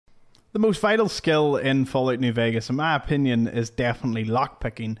The most vital skill in Fallout New Vegas, in my opinion, is definitely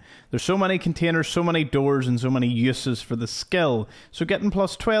lockpicking. There's so many containers, so many doors, and so many uses for the skill. So getting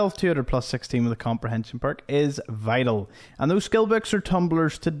plus 12 to it or plus 16 with a Comprehension perk is vital. And those skill books are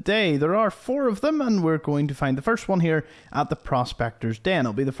Tumblers Today. There are 4 of them, and we're going to find the first one here at the Prospector's Den.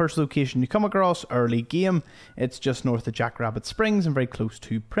 It'll be the first location you come across early game. It's just north of Jackrabbit Springs and very close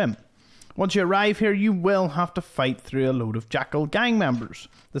to Prim. Once you arrive here, you will have to fight through a load of Jackal gang members.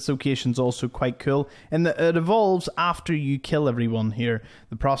 This location's also quite cool in that it evolves after you kill everyone here.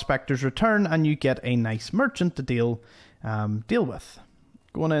 The prospectors return and you get a nice merchant to deal with.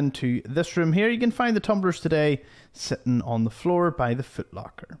 Going into this room here, you can find the Tumblers Today sitting on the floor by the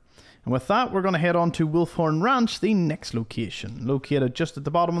footlocker. And with that, we're going to head on to Wolfhorn Ranch, the next location, located just at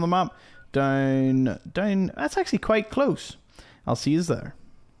the bottom of the map. Down, that's actually quite close. I'll see you there.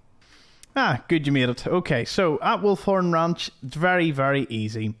 Ah, good you made it. Okay, so at Wolfhorn Ranch, it's very, very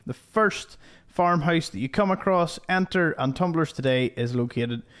easy. The first farmhouse that you come across, enter, and Tumblers Today is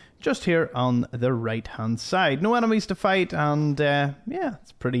located just here on the right-hand side. No enemies to fight, and yeah,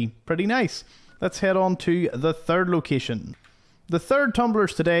 it's pretty nice. Let's head on to the third location. The third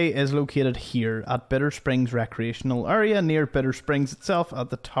Tumblers Today is located here at Bitter Springs Recreational Area, near Bitter Springs itself at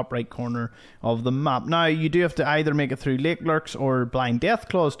the top right corner of the map. Now, you do have to either make it through Lake Lurks or Blind Death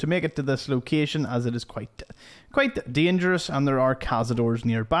Claws to make it to this location, as it is quite dangerous and there are cazadors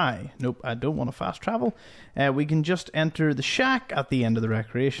nearby. Nope, I don't want to fast travel. We can just enter the shack at the end of the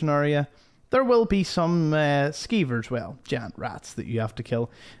recreation area. There will be some skeevers, well, giant rats that you have to kill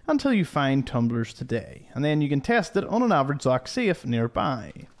until you find Tumblers Today. And then you can test it on an average lock safe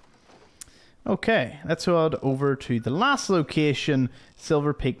nearby. Okay, let's head over to the last location,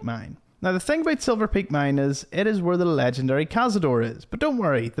 Silver Peak Mine. Now the thing about Silver Peak Mine is, it is where the legendary Cazador is. But don't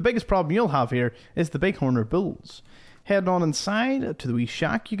worry, the biggest problem you'll have here is the Bighorner Bulls. Heading on inside to the wee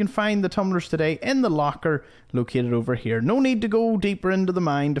shack, you can find the Tumblers Today in the locker located over here. No need to go deeper into the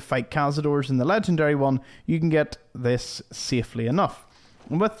mine to fight Cazadors in the legendary one. You can get this safely enough.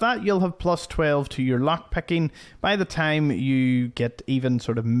 And with that, you'll have plus 12 to your lockpicking by the time you get even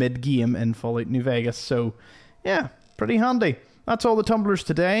sort of mid-game in Fallout New Vegas. So, yeah, pretty handy. That's all the Tumblers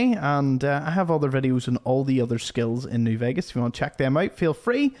Today, and I have other videos on all the other skills in New Vegas. If you want to check them out, feel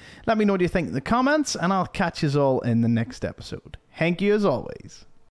free. Let me know what you think in the comments, and I'll catch you all in the next episode. Thank you as always.